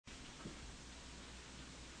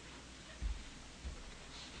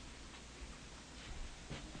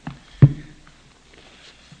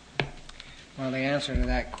Well, the answer to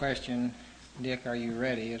that question, Dick, are you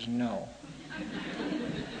ready, is no.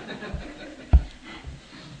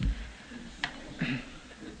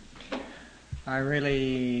 I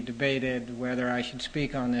really debated whether I should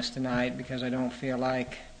speak on this tonight because I don't feel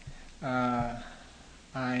like I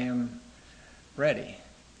am ready.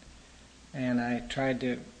 And I tried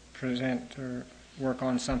to present or work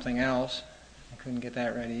on something else. I couldn't get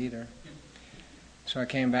that ready either. So I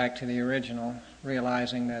came back to the original,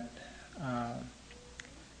 realizing that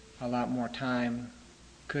a lot more time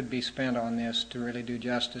could be spent on this to really do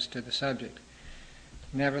justice to the subject.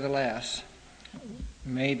 Nevertheless,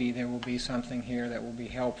 maybe there will be something here that will be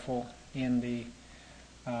helpful in the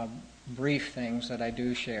brief things that I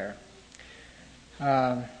do share.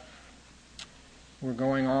 We're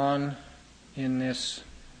going on in this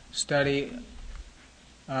study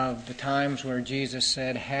of the times where Jesus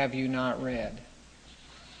said, "Have you not read?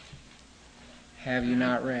 Have you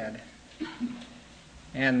not read?"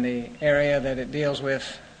 And the area that it deals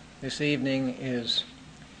with this evening is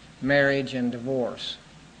marriage and divorce.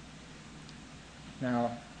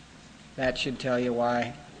 Now, that should tell you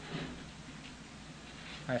why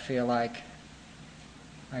I feel like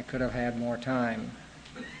I could have had more time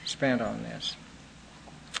spent on this.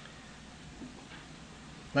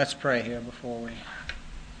 Let's pray here before we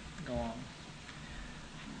go on.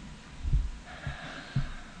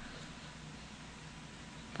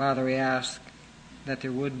 Father, we ask that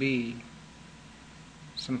there would be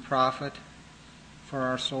some profit for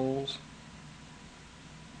our souls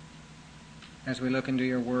as we look into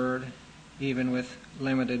your word, even with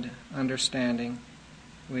limited understanding.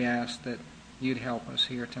 We ask that you'd help us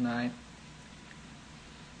here tonight.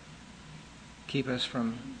 Keep us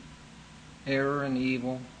from error and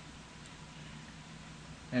evil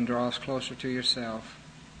and draw us closer to yourself.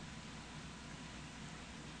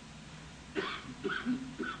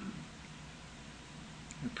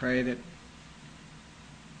 We pray that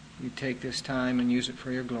you take this time and use it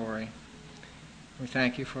for your glory. We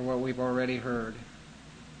thank you for what we've already heard.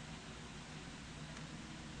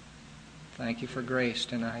 Thank you for grace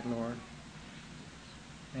tonight, Lord,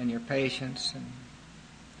 and your patience and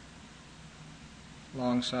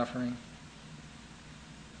long-suffering.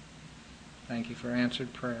 Thank you for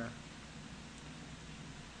answered prayer.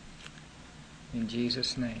 In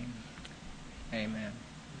Jesus' name, amen.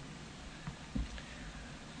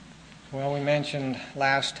 Well, we mentioned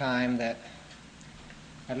last time that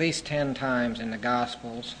at least 10 times in the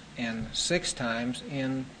Gospels and 6 times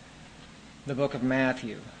in the book of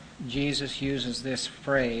Matthew, Jesus uses this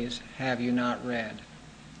phrase, "Have you not read?"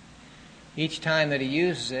 Each time that he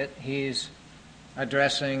uses it, he's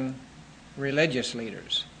addressing religious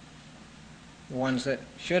leaders, the ones that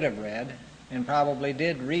should have read and probably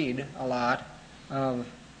did read a lot of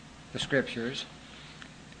the Scriptures.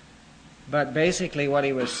 But basically what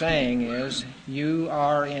he was saying is, you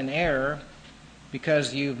are in error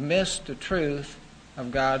because you've missed the truth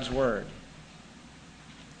of God's Word.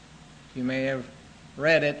 You may have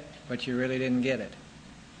read it, but you really didn't get it.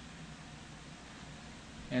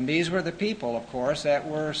 And these were the people, of course, that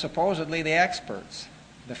were supposedly the experts.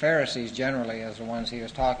 The Pharisees generally as the ones he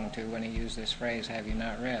was talking to when he used this phrase, "Have you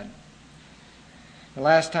not read?" The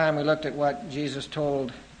last time we looked at what Jesus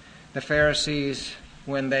told the Pharisees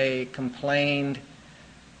when they complained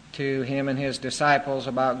to him and his disciples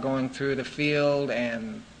about going through the field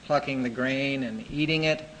and plucking the grain and eating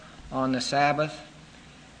it on the Sabbath.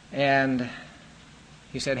 And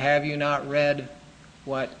he said, "Have you not read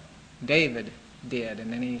what David did?"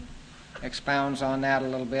 And then he expounds on that a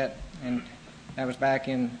little bit. And that was back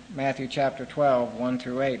in Matthew chapter 12, 1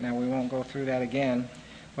 through 8. Now we won't go through that again.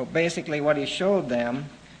 But basically what he showed them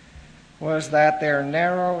was that their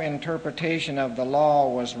narrow interpretation of the law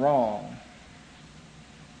was wrong.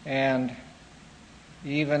 And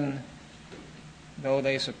even though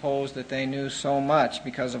they supposed that they knew so much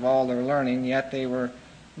because of all their learning, yet they were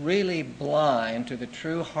really blind to the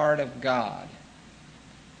true heart of God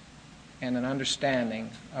and an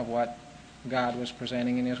understanding of what God was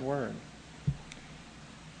presenting in His Word.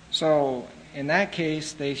 So, in that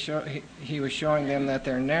case, he was showing them that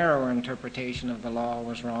their narrow interpretation of the law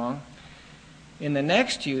was wrong. In the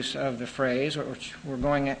next use of the phrase, which we're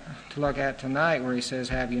going to look at tonight, where he says,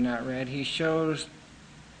 "Have you not read?" he shows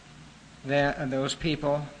that those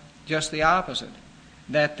people just the opposite,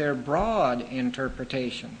 that their broad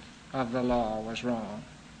interpretation of the law was wrong.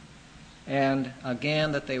 And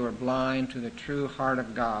again, that they were blind to the true heart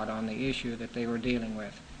of God on the issue that they were dealing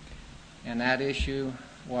with. And that issue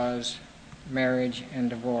was marriage and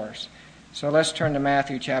divorce. So let's turn to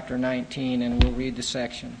Matthew chapter 19 and we'll read the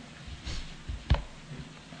section.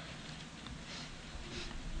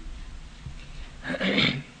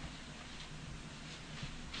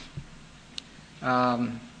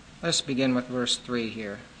 Let's begin with verse 3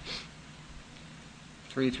 here,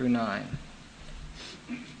 3 through 9.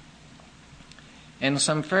 And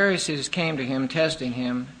some Pharisees came to him, testing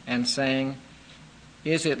him, and saying,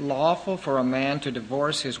 "Is it lawful for a man to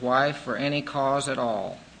divorce his wife for any cause at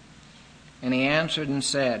all?" And he answered and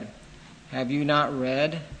said, "Have you not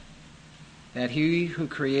read that he who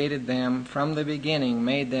created them from the beginning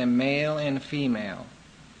made them male and female,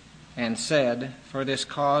 and said, For this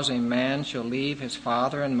cause a man shall leave his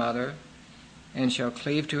father and mother, and shall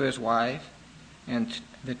cleave to his wife, and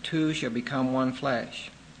the two shall become one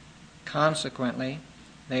flesh. Consequently,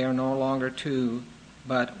 they are no longer two,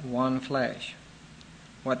 but one flesh.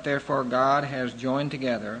 What therefore God has joined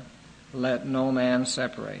together, let no man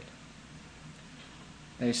separate."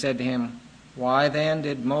 They said to him, "Why then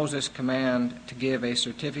did Moses command to give a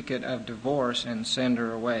certificate of divorce and send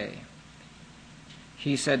her away?"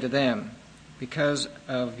 He said to them, "Because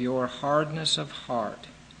of your hardness of heart,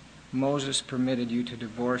 Moses permitted you to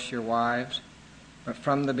divorce your wives, but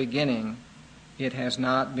from the beginning it has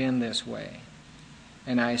not been this way.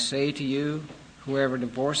 And I say to you, whoever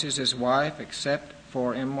divorces his wife except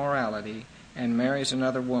for immorality and marries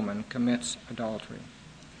another woman commits adultery."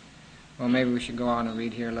 Well, maybe we should go on and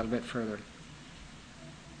read here a little bit further.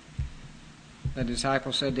 The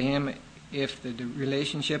disciples said to him, "If the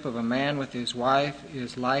relationship of a man with his wife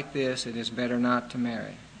is like this, it is better not to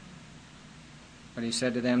marry." But he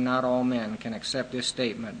said to them, "Not all men can accept this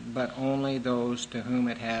statement, but only those to whom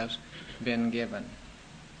it has been given."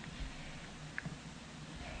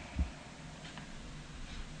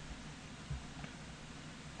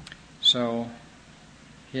 So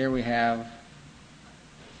here we have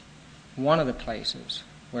one of the places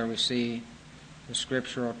where we see the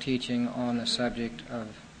scriptural teaching on the subject of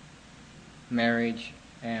marriage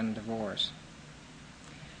and divorce.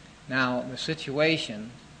 Now, the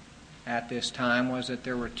situation at this time was that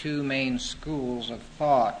there were two main schools of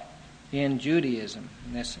thought in Judaism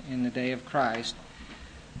in the day of Christ.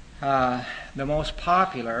 The most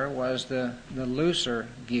popular was the looser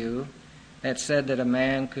view that said that a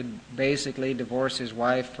man could basically divorce his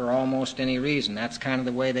wife for almost any reason. That's kind of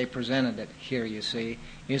the way they presented it here, you see.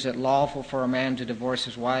 Is it lawful for a man to divorce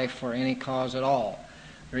his wife for any cause at all?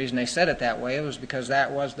 The reason they said it that way was because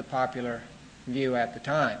that was the popular view at the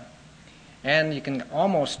time. And you can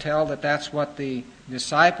almost tell that that's what the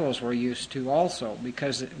disciples were used to also,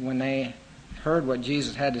 because when they heard what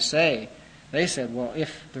Jesus had to say, they said, well,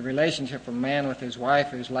 if the relationship of a man with his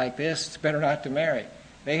wife is like this, it's better not to marry.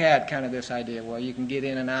 They had kind of this idea, well, you can get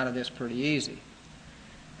in and out of this pretty easy.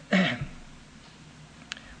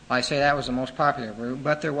 I say that was the most popular view,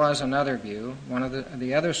 but there was another view. One of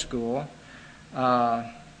the other school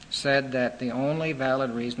said that the only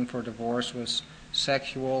valid reason for divorce was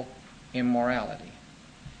sexual immorality.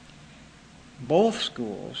 Both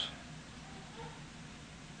schools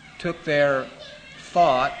took their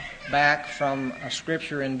thought back from a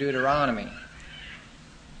scripture in Deuteronomy.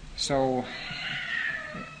 So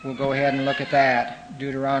we'll go ahead and look at that.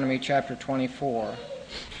 Deuteronomy chapter 24.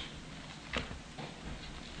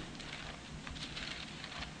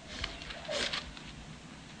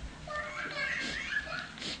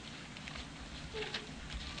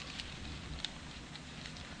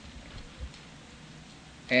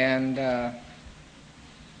 And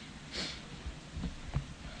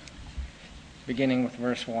beginning with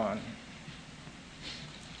verse 1.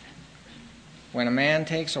 When a man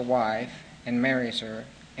takes a wife and marries her,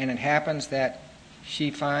 and it happens that she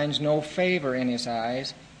finds no favor in his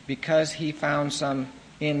eyes because he found some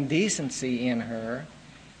indecency in her,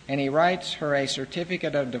 and he writes her a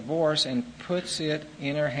certificate of divorce and puts it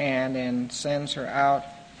in her hand and sends her out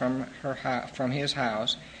from his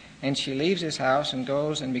house, and she leaves his house and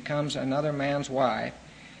goes and becomes another man's wife,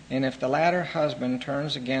 and if the latter husband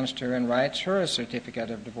turns against her and writes her a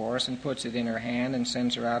certificate of divorce and puts it in her hand and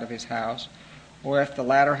sends her out of his house, or if the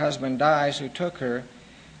latter husband dies who took her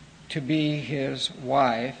to be his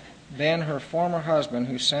wife, then her former husband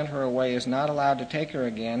who sent her away is not allowed to take her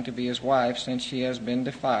again to be his wife, since she has been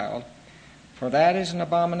defiled. For that is an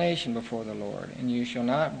abomination before the Lord, and you shall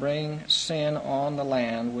not bring sin on the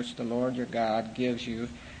land which the Lord your God gives you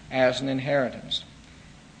as an inheritance.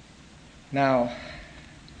 Now,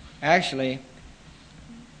 actually,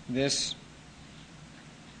 this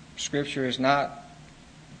scripture is not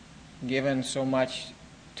given so much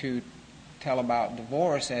to tell about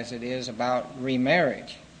divorce as it is about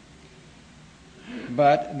remarriage.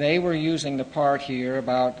 But they were using the part here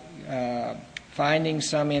about finding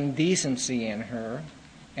some indecency in her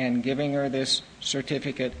and giving her this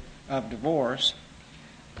certificate of divorce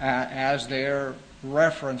as their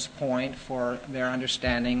reference point for their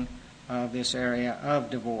understanding of this area of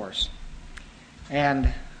divorce.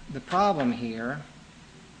 And the problem here,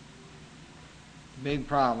 the big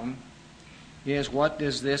problem, is what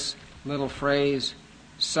does this little phrase,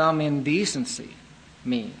 some indecency,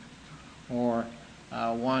 mean? Or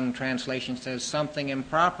one translation says something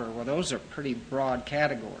improper. Well, those are pretty broad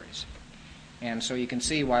categories. And so you can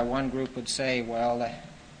see why one group would say, well,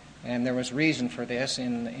 and there was reason for this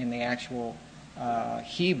in the actual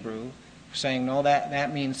Hebrew, saying, no,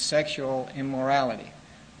 that means sexual immorality.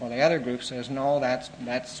 Well, the other group says, no, that's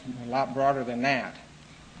a lot broader than that.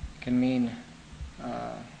 It can mean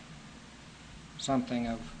something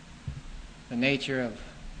of the nature of,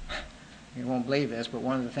 you won't believe this, but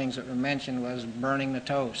one of the things that were mentioned was burning the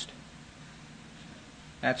toast.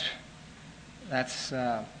 That's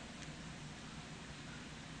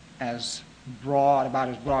as broad, about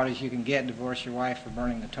as broad as you can get, divorce your wife for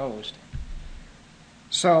burning the toast.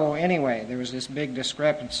 So anyway, there was this big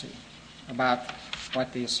discrepancy about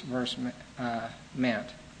what this verse meant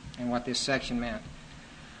and what this section meant.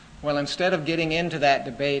 Well, instead of getting into that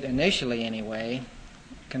debate initially anyway,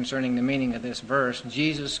 concerning the meaning of this verse,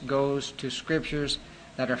 Jesus goes to scriptures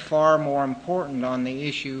that are far more important on the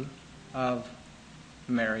issue of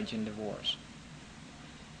marriage and divorce.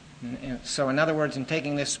 And so in other words, in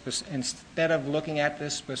taking this, instead of looking at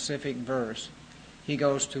this specific verse, he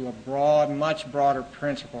goes to a broad, much broader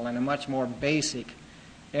principle and a much more basic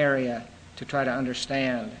area to try to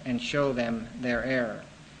understand and show them their error.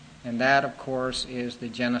 And that, of course, is the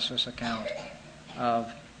Genesis account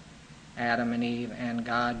of Adam and Eve and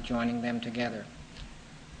God joining them together.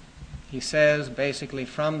 He says, basically,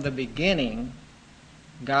 from the beginning,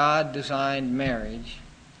 God designed marriage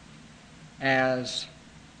as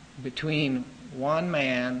between one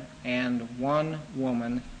man and one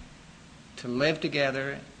woman to live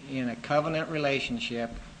together in a covenant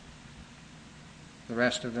relationship the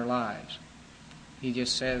rest of their lives. He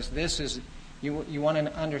just says, this is, you want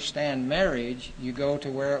to understand marriage, you go to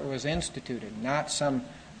where it was instituted, not some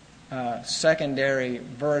secondary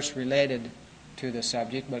verse related to the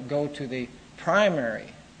subject, but go to the primary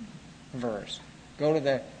verse. Go to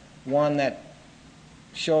the one that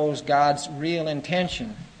shows God's real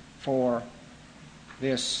intention for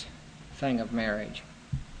this thing of marriage.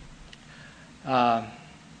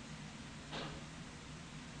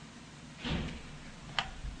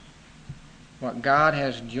 What God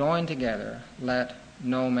has joined together, let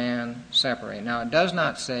no man separate. Now, it does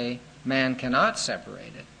not say man cannot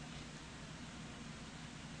separate it.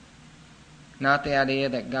 Not the idea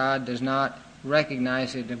that God does not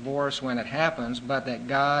recognize a divorce when it happens, but that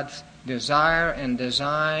God's desire and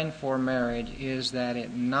design for marriage is that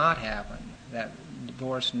it not happen, that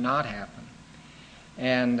divorce not happen,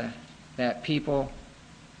 and that people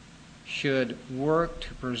should work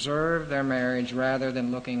to preserve their marriage rather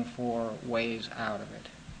than looking for ways out of it.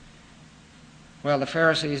 Well, the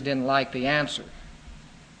Pharisees didn't like the answer.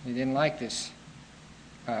 They didn't like this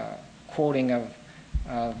quoting of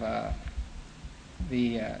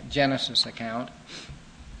the Genesis account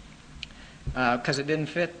because it didn't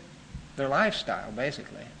fit their lifestyle,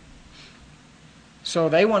 basically. So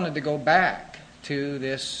they wanted to go back to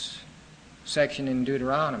this section in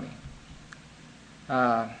Deuteronomy.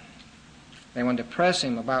 They wanted to press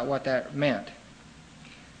him about what that meant.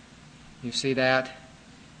 You see that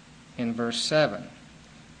in verse 7.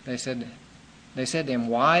 They said to him,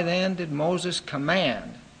 why then did Moses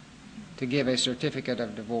command to give a certificate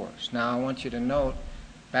of divorce? Now I want you to note,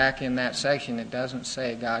 back in that section, it doesn't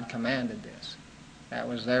say God commanded this. That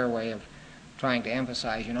was their way of trying to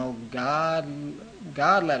emphasize, God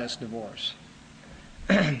let us divorce.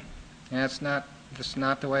 That's not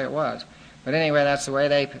the way it was. But anyway, that's the way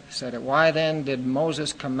they said it. Why then did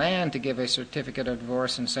Moses command to give a certificate of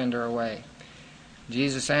divorce and send her away?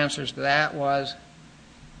 Jesus' answers to that was,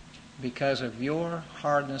 because of your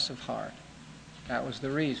hardness of heart. That was the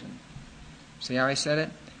reason. See how he said it?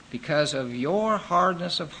 Because of your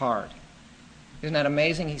hardness of heart. Isn't that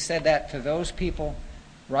amazing? He said that to those people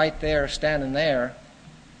right there, standing there,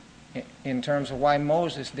 in terms of why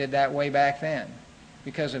Moses did that way back then.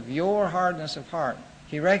 Because of your hardness of heart.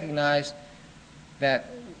 He recognized that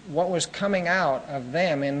what was coming out of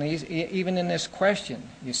them, even in this question,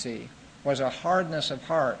 you see, was a hardness of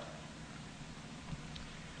heart.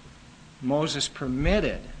 Moses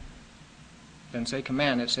permitted, it doesn't say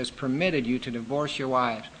command, it says permitted you to divorce your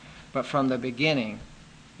wives. But from the beginning,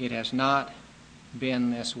 it has not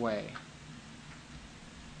been this way.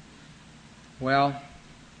 Well,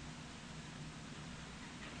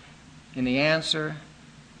 in the answer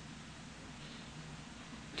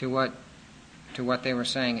to what they were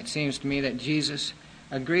saying, it seems to me that Jesus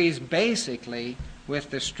agrees basically with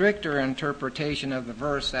the stricter interpretation of the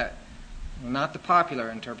verse, that, well, not the popular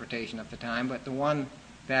interpretation of the time, but the one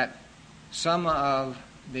that some of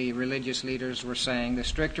the religious leaders were saying, the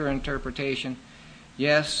stricter interpretation.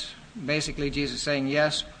 Yes, basically Jesus saying,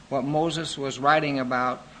 yes, what Moses was writing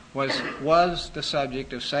about was the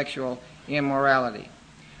subject of sexual immorality.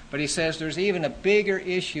 But he says there's even a bigger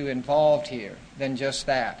issue involved here than just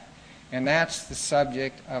that. And that's the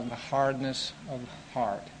subject of the hardness of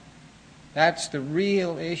heart. That's the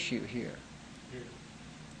real issue here.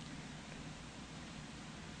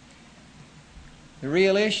 The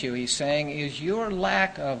real issue, he's saying, is your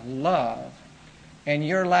lack of love and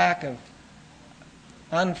your lack of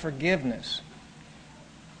unforgiveness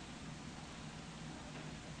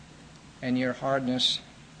and your hardness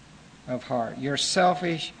of heart, your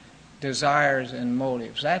selfish desires and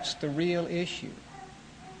motives. That's the real issue.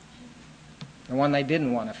 The one they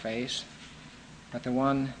didn't want to face, but the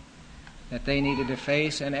one that they needed to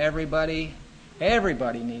face, and everybody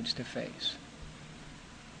needs to face.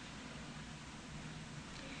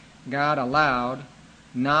 God allowed,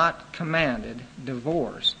 not commanded,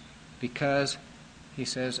 divorce because, he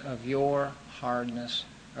says, of your hardness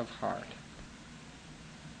of heart.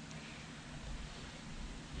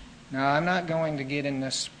 Now, I'm not going to get into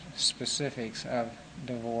specifics of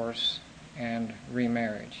divorce and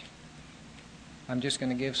remarriage. I'm just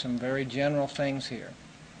going to give some very general things here.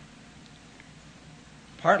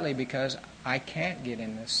 Partly because I can't get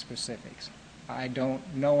into specifics. I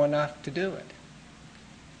don't know enough to do it.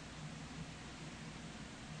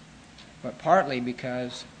 But partly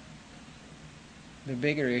because the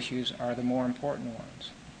bigger issues are the more important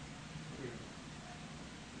ones.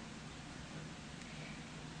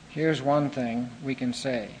 Here's one thing we can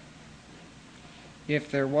say.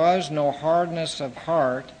 If there was no hardness of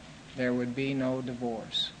heart, there would be no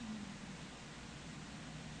divorce.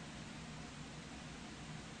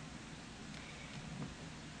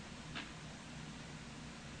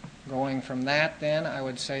 Going from that, then, I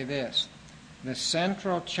would say this. The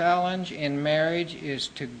central challenge in marriage is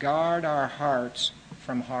to guard our hearts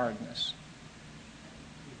from hardness.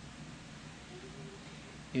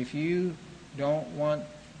 If you don't want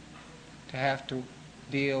to have to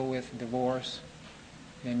deal with divorce,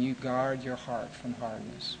 then you guard your heart from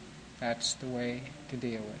hardness. That's the way to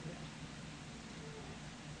deal with it.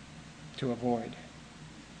 To avoid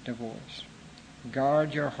divorce.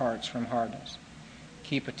 Guard your hearts from hardness.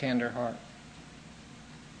 Keep a tender heart.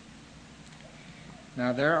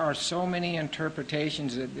 Now, there are so many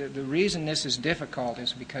interpretations. The reason this is difficult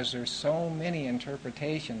is because there's so many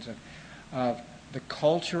interpretations of the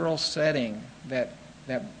cultural setting that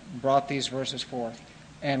brought these verses forth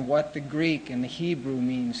and what the Greek and the Hebrew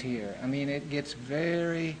means here. I mean, it gets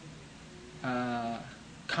very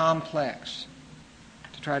complex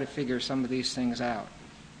to try to figure some of these things out.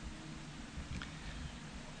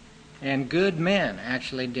 And good men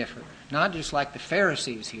actually differ. Not just like the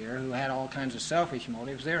Pharisees here, who had all kinds of selfish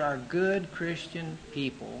motives. There are good Christian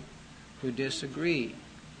people who disagree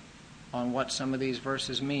on what some of these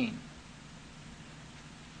verses mean.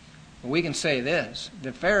 But we can say this.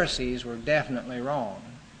 The Pharisees were definitely wrong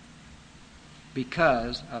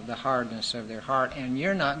because of the hardness of their heart. And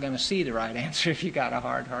you're not going to see the right answer if you got a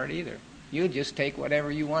hard heart either. You'll just take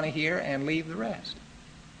whatever you want to hear and leave the rest.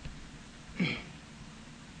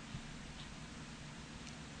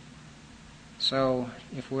 So,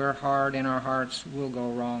 if we're hard in our hearts, we'll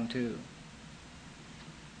go wrong too.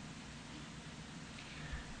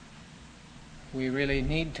 We really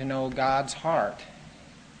need to know God's heart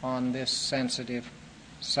on this sensitive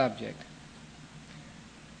subject.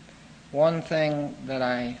 One thing that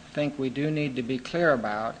I think we do need to be clear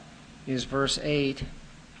about is verse 8,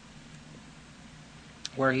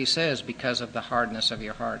 where he says, because of the hardness of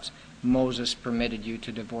your hearts, Moses permitted you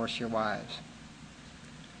to divorce your wives.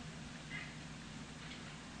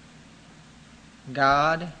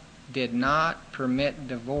 God did not permit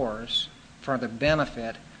divorce for the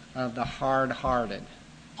benefit of the hard-hearted.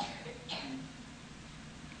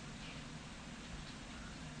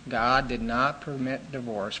 God did not permit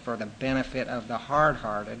divorce for the benefit of the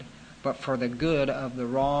hard-hearted, but for the good of the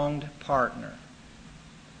wronged partner.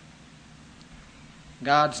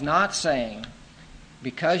 God's not saying,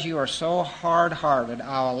 because you are so hard-hearted,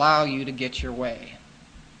 I'll allow you to get your way.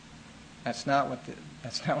 That's not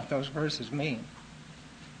what those verses mean.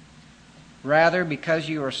 Rather, because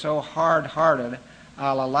you are so hard-hearted,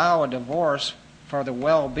 I'll allow a divorce for the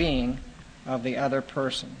well-being of the other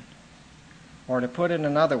person. Or to put it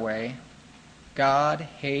another way, God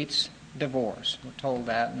hates divorce. We're told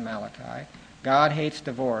that in Malachi. God hates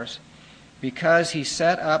divorce because he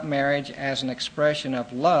set up marriage as an expression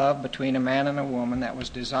of love between a man and a woman that was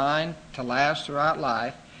designed to last throughout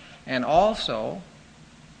life, and also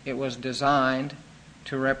it was designed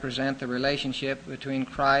to represent the relationship between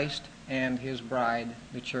Christ and his bride,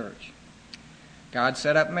 the church. God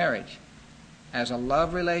set up marriage as a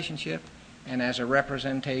love relationship and as a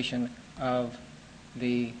representation of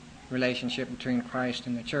the relationship between Christ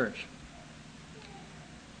and the church.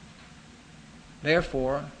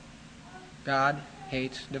 Therefore, God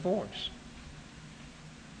hates divorce.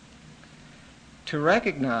 To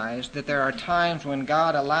recognize that there are times when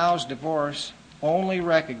God allows divorce only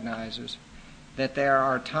recognizes that there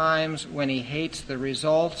are times when he hates the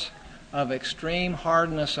results of extreme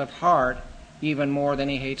hardness of heart even more than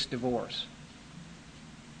he hates divorce.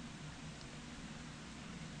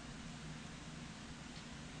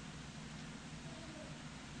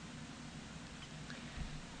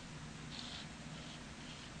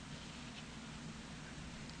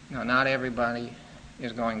 Now, not everybody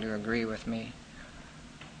is going to agree with me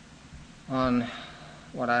on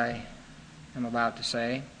what I am about to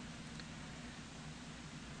say,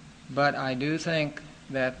 but I do think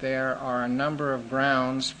that there are a number of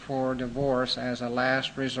grounds for divorce as a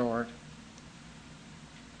last resort,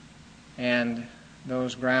 and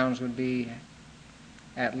those grounds would be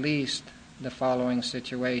at least the following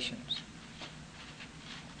situations.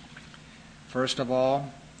 First of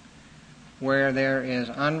all, where there is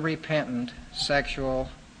unrepentant sexual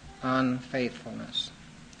unfaithfulness.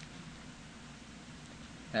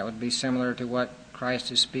 That would be similar to what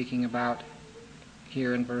Christ is speaking about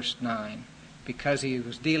here in verse 9. Because he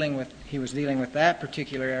was dealing with that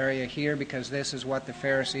particular area here, because this is what the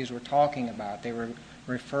Pharisees were talking about. They were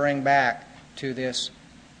referring back to this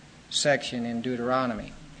section in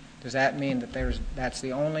Deuteronomy. Does that mean that that's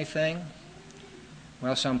the only thing?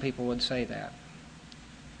 Well, some people would say that.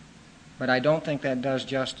 But I don't think that does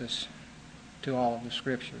justice to all of the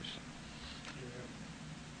Scriptures.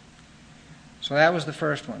 So that was the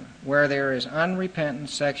first one, where there is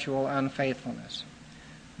unrepentant sexual unfaithfulness.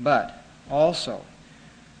 But also,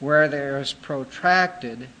 where there is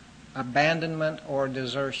protracted abandonment or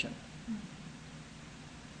desertion.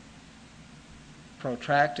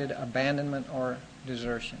 Protracted abandonment or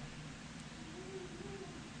desertion.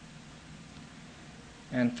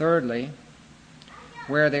 And thirdly,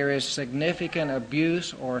 where there is significant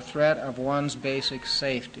abuse or threat of one's basic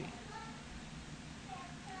safety.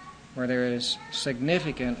 Where there is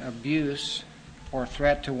significant abuse or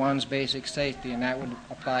threat to one's basic safety, and that would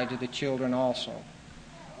apply to the children also.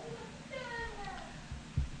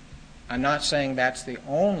 I'm not saying that's the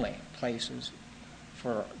only places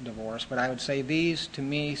for divorce, but I would say these to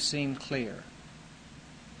me seem clear.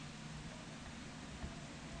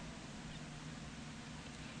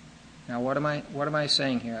 Now, what am I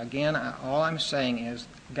saying here? Again, all I'm saying is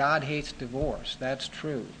God hates divorce. That's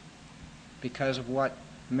true because of what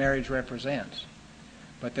marriage represents.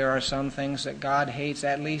 But there are some things that God hates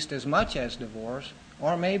at least as much as divorce,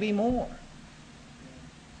 or maybe more.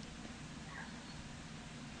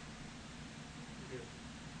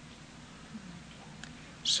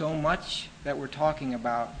 So much that we're talking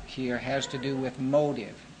about here has to do with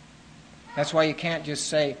motive. That's why you can't just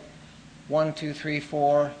say 1, 2, 3,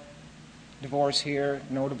 4, divorce here,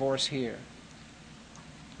 no divorce here.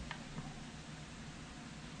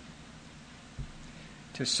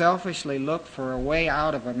 To selfishly look for a way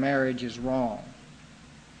out of a marriage is wrong.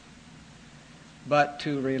 But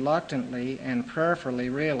to reluctantly and prayerfully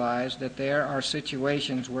realize that there are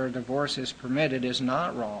situations where divorce is permitted is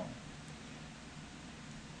not wrong.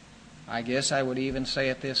 I guess I would even say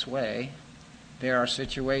it this way: there are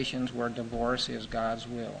situations where divorce is God's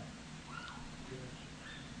will.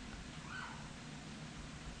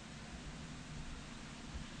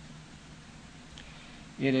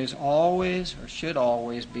 It is always, or should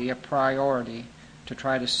always be, a priority to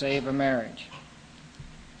try to save a marriage.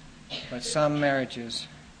 But some marriages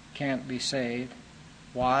can't be saved.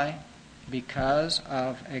 Why? Because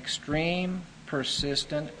of extreme,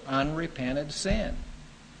 persistent, unrepented sin.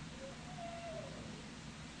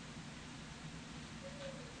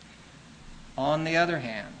 On the other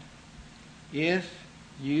hand, if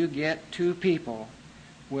you get two people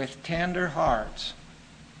with tender hearts,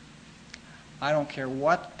 I don't care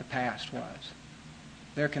what the past was,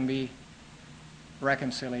 there can be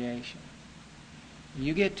reconciliation.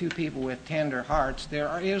 You get two people with tender hearts,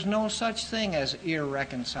 there is no such thing as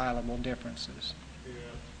irreconcilable differences. Yeah.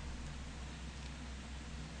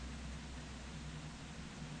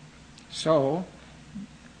 So,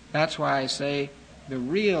 that's why I say the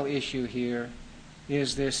real issue here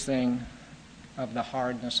is this thing of the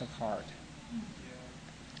hardness of heart.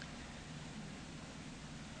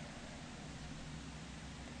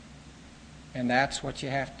 And that's what you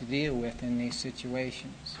have to deal with in these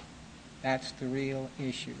situations. That's the real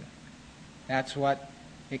issue. That's what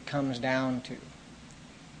it comes down to.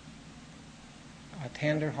 A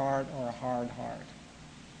tender heart or a hard heart.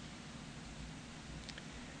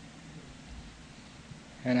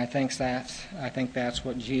 And I think that's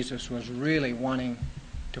what Jesus was really wanting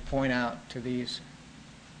to point out to these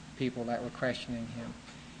people that were questioning him.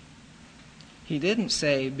 He didn't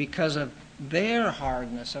say because of their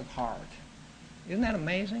hardness of heart. Isn't that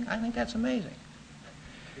amazing? I think that's amazing.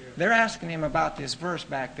 Yeah. They're asking him about this verse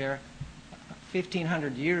back there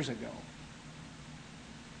 1,500 years ago.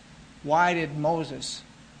 Why did Moses,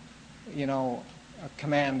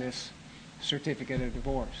 command this certificate of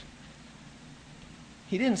divorce?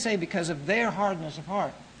 He didn't say because of their hardness of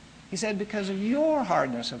heart. He said because of your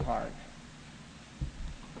hardness of heart.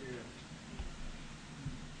 Yeah.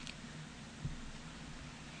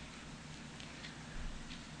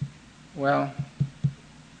 Well,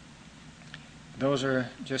 those are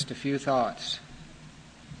just a few thoughts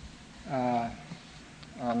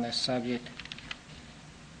on this subject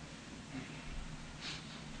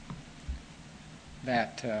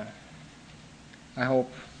that I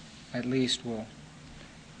hope at least will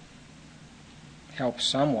help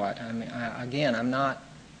somewhat. I mean,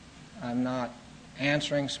 I'm not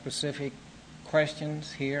answering specific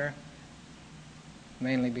questions here,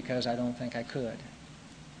 mainly because I don't think I could.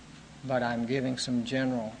 But I'm giving some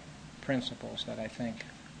general principles that I think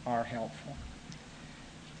are helpful.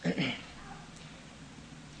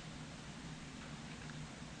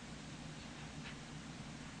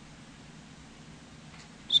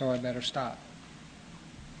 So I better stop.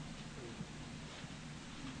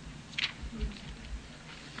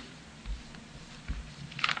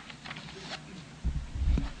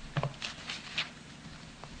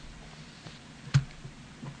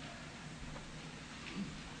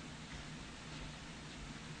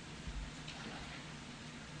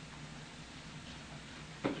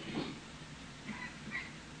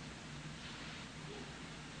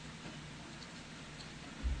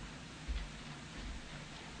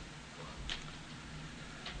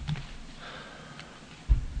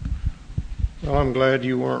 Well, I'm glad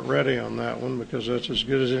you weren't ready on that one because that's as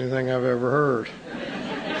good as anything I've ever heard.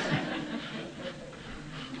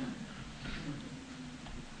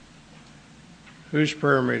 Whose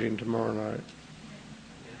prayer meeting tomorrow night?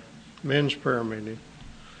 Men's prayer meeting.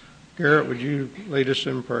 Garrett, would you lead us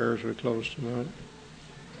in prayer as we close tonight?